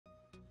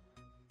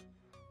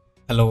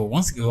Hello,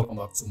 once again, welcome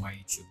back to my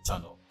YouTube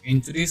channel.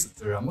 In today's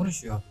tutorial, I'm going to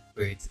show you how to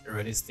create a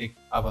realistic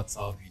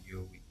avatar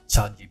video with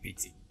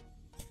ChatGPT.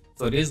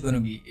 So this is going to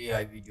be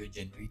AI video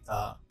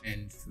generator,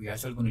 and we're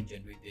actually going to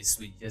generate this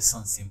with just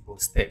some simple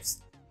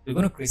steps. We're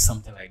going to create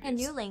something like this. A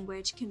new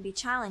language can be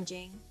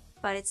challenging,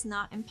 but it's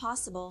not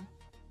impossible.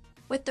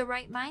 With the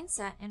right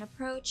mindset and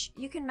approach,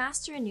 you can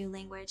master a new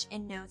language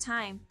in no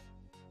time.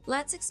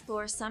 Let's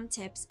explore some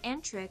tips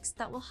and tricks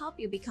that will help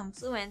you become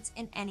fluent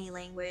in any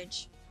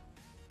language.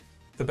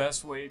 The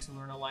best way to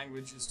learn a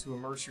language is to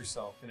immerse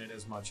yourself in it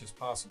as much as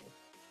possible.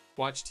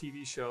 Watch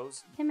TV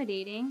shows.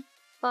 Intimidating,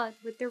 but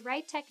with the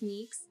right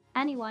techniques,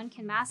 anyone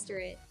can master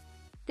it.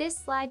 This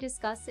slide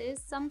discusses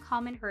some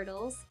common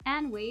hurdles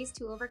and ways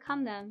to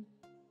overcome them.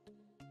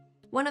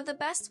 One of the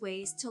best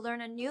ways to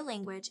learn a new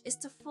language is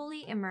to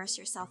fully immerse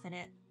yourself in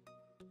it.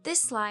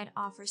 This slide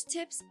offers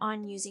tips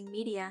on using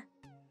media,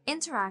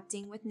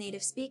 interacting with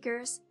native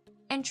speakers,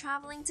 and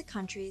traveling to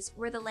countries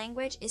where the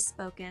language is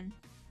spoken.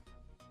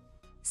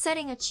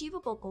 Setting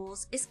achievable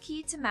goals is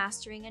key to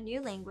mastering a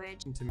new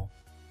language.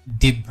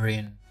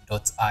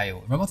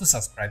 Deepbrain.io. Remember to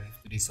subscribe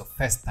if this is your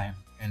first time,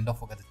 and don't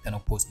forget to turn on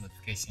post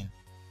notification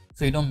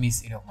so you don't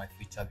miss any of my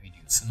future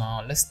videos. So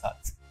now let's start.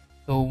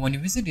 So when you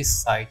visit this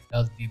site,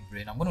 that's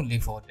Deepbrain, I'm going to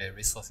leave all the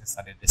resources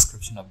at the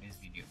description of this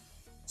video.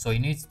 So you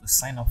need to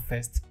sign up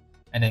first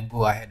and then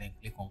go ahead and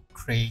click on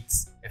create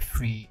a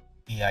free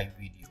AI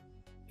video.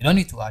 You don't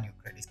need to add your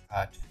credit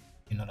card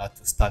in order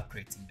to start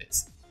creating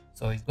this.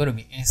 So it's going to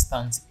be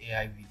instant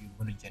AI video you're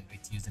going to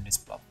generate using this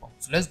platform.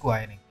 So let's go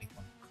ahead and click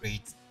on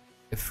create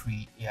a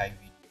free AI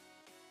video.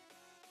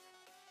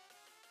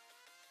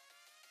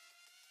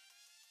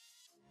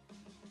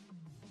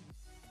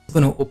 It's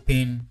going to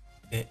open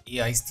the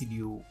AI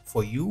studio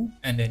for you,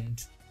 and then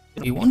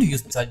if you want to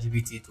use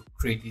ChatGPT to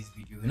create this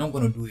video, you're not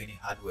going to do any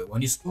hardware.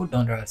 When you scroll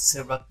down, there are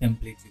several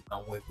templates you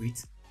can work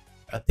with.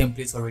 There are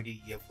templates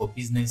already here for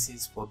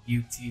businesses, for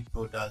beauty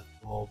products,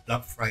 for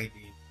Black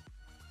Friday,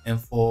 and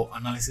for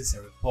analysis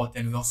and report.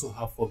 And we also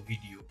have for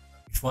video.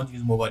 If you want to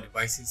use mobile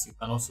devices, you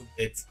can also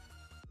get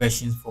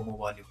versions for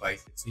mobile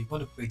devices. So if you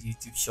want to create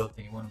YouTube short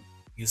and you want to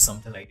use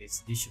something like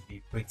this should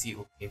be pretty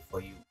okay for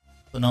you.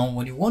 So now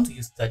when you want to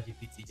use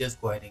ChatGPT, just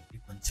go ahead and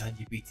click on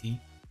ChatGPT,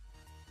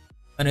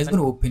 and it's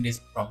going to open this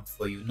prompt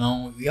for you.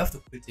 Now we have to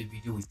create a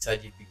video with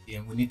ChatGPT,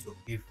 and we need to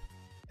give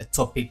a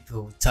topic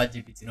to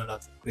ChatGPT in order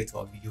to create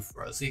our video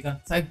for us. So you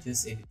can type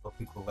just any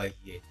topic over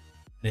here,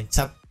 and then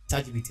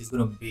ChatGPT is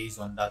going to base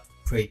on that to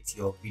create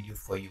your video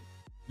for you.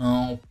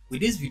 Now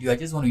with this video, I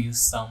just want to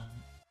use some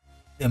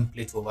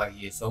template over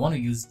here. So I want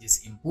to use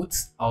this input,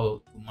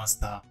 how to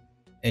master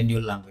a new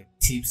language,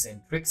 tips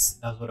and tricks.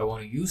 That's what I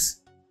want to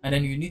use. And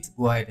then you need to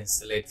go ahead and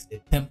select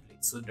the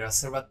template. So there are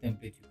several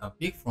templates you can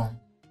pick from.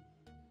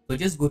 So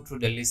just go through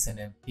the list and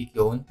then pick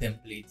your own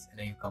template, and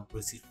then you can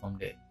proceed from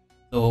there.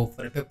 So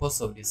for the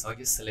purpose of this, I'll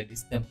just select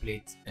this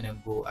template and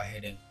then go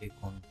ahead and click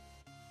on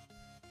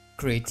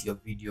create your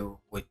video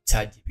with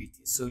ChatGPT.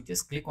 So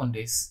just click on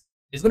this.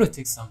 It's going to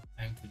take some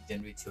time to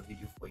generate your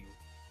video for you.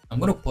 I'm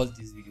going to pause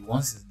this video.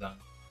 Once it's done,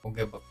 we'll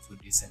get back to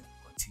this and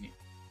continue.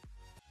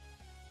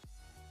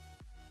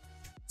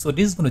 So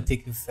this is going to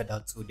take you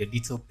further to the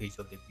detail page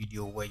of the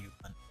video where you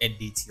can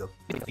edit your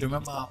video.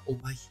 Remember,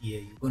 over here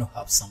you're going to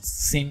have some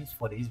scenes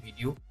for this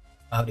video.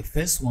 I have the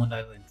first one,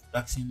 that is the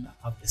introduction.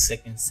 I have the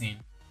second scene,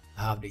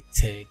 I have the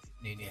text,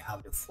 then I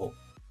have the form.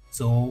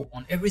 So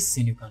on every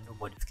scene you can do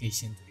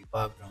modification to the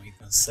background. You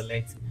can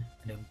select and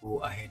then go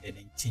ahead and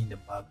then change the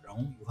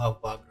background. You have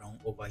background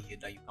over here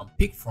that you can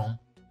pick from.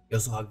 You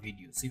also have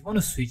video. So if you want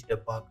to switch the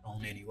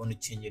background and you want to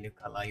change any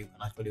color, you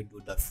can actually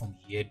do that from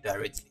here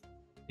directly.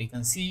 You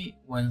can see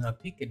when I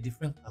pick a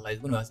different color,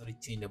 it's going to actually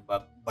change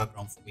the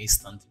background for me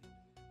instantly.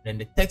 Then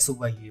the text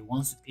over here,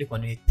 once you click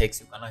on any text,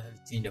 you can actually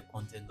change the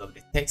content of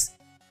the text.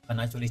 You can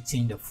actually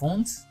change the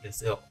font.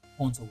 There's a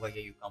font over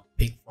here you can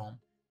pick from,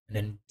 and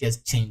then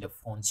just change the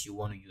fonts you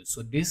want to use.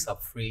 So these are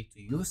free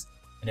to use,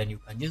 and then you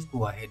can just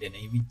go ahead and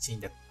even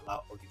change the color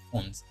of the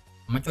fonts.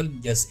 I'm actually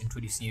just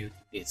introducing you to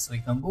this. So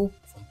you can go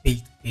from page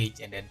to page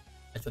and then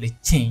actually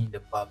change the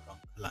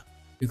background color.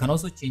 You can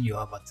also change your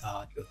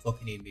avatar, your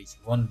talking image.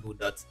 You want to do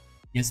that,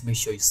 just make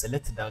sure you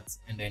select that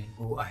and then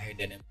go ahead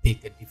and then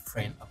pick a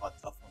different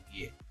avatar from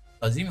here.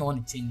 So assume you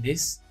want to change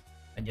this,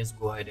 and just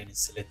go ahead and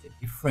select a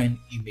different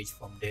image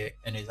from there,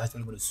 and it's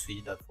actually going to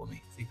switch that for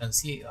me. So you can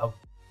see I've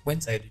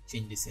went ahead to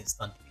change this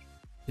instantly.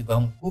 So if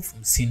I go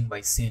from scene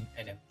by scene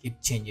and then keep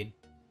changing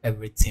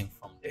everything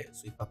from there.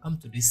 So if I come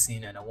to this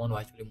scene and I want to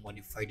actually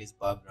modify this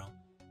background,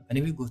 I can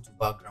even go to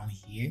background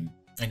here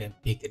and then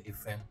pick a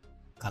different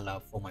color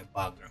for my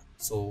background.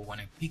 So when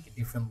I pick a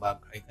different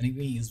background, I can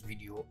even use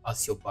video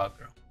as your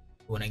background.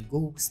 When I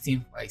go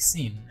scene by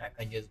scene, I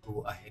can just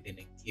go ahead and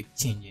then keep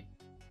changing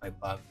my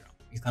background.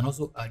 You can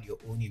also add your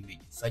own image.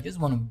 So I just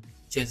want to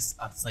just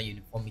add some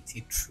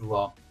uniformity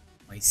throughout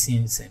my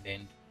scenes, and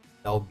then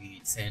that'll be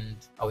it. And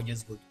I'll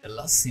just go to the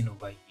last scene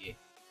over here,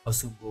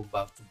 also go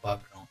back to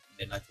background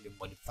and then actually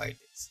modify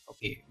this.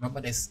 Okay,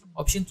 remember there's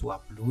option to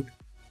upload.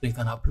 So you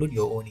can upload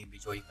your own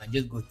image, or you can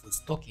just go to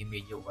stock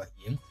image over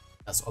here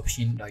There's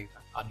option that you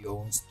can add your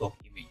own stock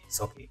images.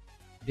 Okay,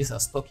 these are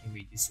stock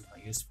images you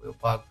can use for your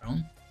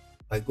background.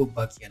 If I go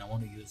back here and I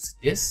want to use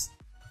this,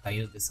 I can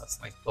use this as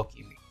my stock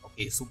image.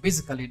 Okay, so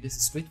basically this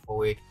is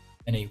straightforward,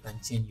 and then you can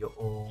change your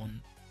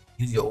own,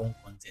 use your own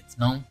content.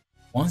 Now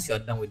once you are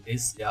done with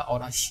this, there are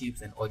other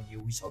shapes and audio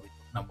which I'll be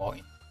talking about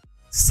in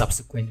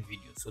subsequent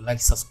videos. So like,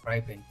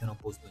 subscribe, and turn on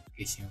post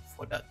notification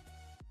for that.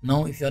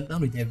 Now if you are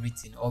done with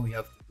everything, all we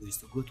have to do is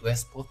to go to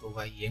export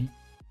over here,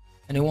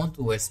 and I want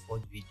to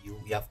export video.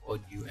 We have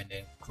audio and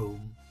then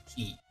Chrome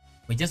key.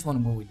 We just want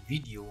to go with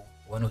video.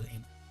 We want to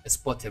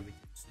export everything,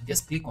 so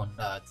just click on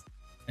that,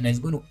 and it's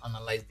going to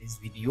analyze this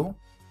video,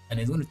 and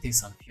it's going to take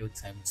some few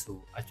time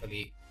to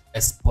actually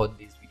export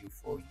this video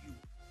for you.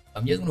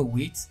 I'm just going to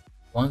wait.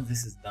 Once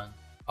this is done,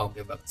 I'll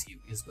get back to you.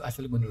 It's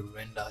actually going to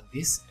render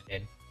this,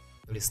 and then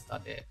we'll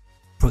start the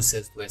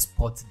process to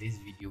export this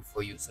video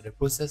for you. So the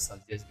process has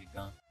just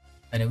begun,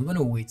 and then we're going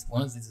to wait.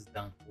 Once this is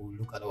done, we'll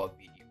look at our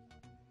video.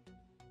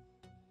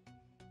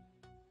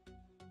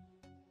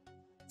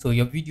 So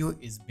your video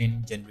is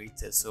being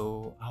generated.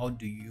 So how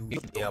do you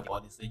hear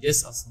about it? So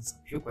just asking some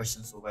few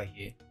questions over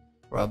here.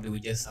 Probably we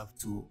just have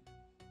to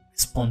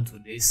respond to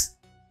this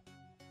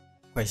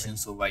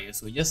questions over here.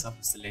 So you just have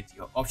to select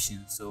your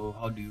options. So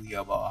how do you hear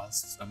about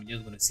us? So I'm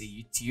just going to say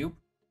YouTube,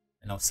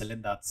 and I'll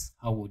select that.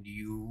 How would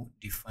you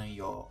define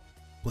your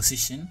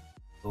position?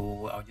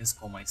 So I'll just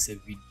call myself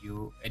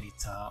video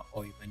editor,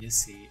 or you can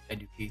just say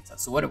educator.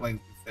 So whatever you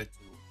prefer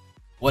to,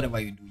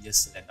 whatever you do,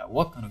 just select that.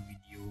 What kind of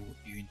video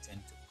do you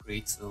intend to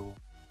create? So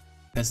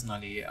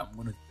personally, I'm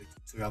going to create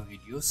tutorial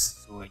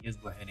videos. So I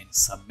just go ahead and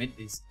submit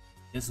this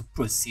just to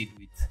proceed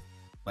with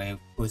my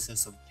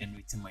process of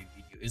generating my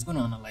video. It's going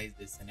to analyze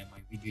this, and then my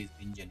video is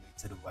being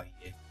generated over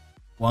here.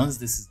 Once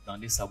this is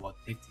done, this is about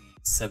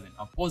 37.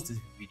 I'll pause this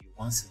video.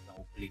 Once it's done,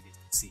 we'll play this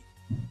to see.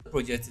 The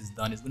project is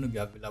done. It's going to be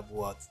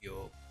available at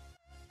your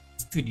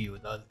studio,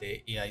 that's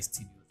the AI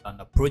studios, and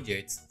the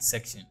project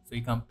section. So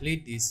you can play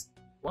this,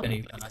 and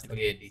you can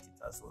actually edit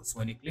it as well. So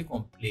when you click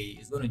on play,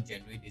 it's going to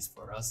generate this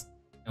for us.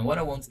 And what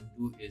I want to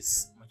do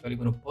is, I'm actually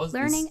going to pause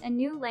Learning this. a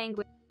new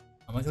language,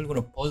 I'm actually going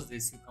to pause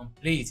this. You can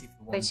play it if you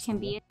want which can to,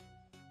 be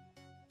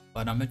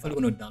but I'm actually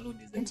going to download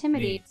this and play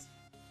intimidating. it.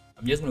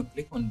 I'm just going to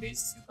click on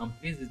this. You can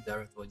place this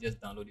direct, or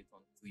just download it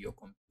onto your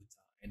computer,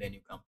 and then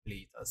you can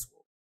play it as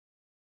well.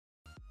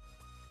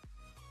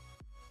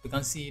 You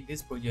can see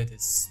this project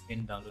is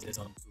being downloaded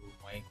onto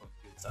my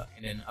computer,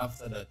 and then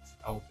after that,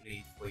 I'll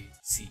play it for you to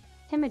see.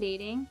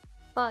 Intimidating,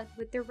 but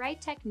with the right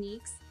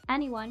techniques,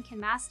 anyone can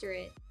master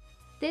it.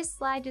 This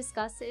slide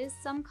discusses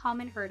some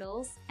common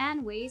hurdles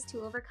and ways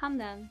to overcome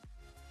them.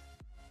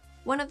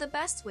 One of the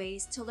best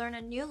ways to learn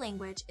a new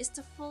language is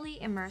to fully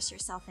immerse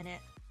yourself in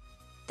it.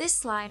 This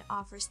slide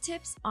offers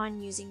tips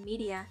on using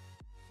media,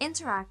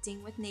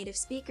 interacting with native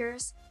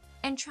speakers,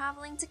 and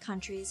traveling to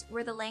countries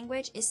where the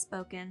language is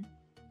spoken.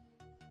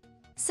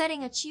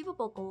 Setting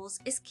achievable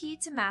goals is key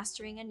to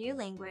mastering a new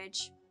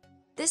language.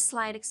 This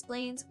slide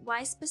explains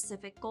why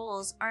specific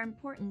goals are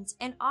important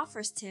and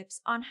offers tips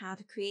on how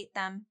to create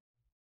them.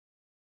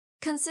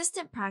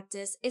 Consistent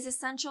practice is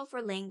essential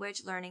for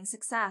language learning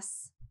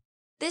success.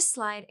 This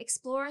slide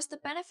explores the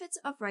benefits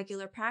of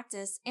regular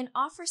practice and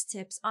offers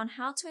tips on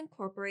how to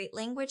incorporate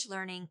language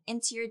learning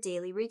into your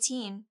daily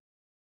routine.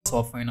 So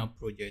our final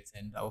project,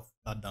 and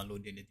after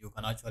downloading it, you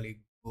can actually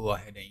go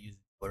ahead and use it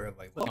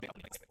wherever you want.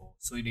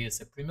 So it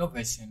is a premium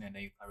version, and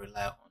then you can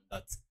rely on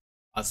that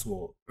as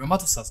well. Remember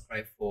to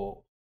subscribe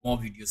for more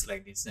videos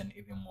like this and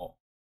even more.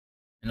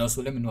 And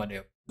also let me know at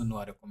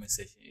the comment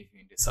section if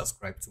you need to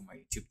subscribe to my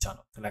YouTube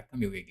channel. Till I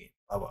come your way again.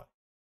 Bye bye.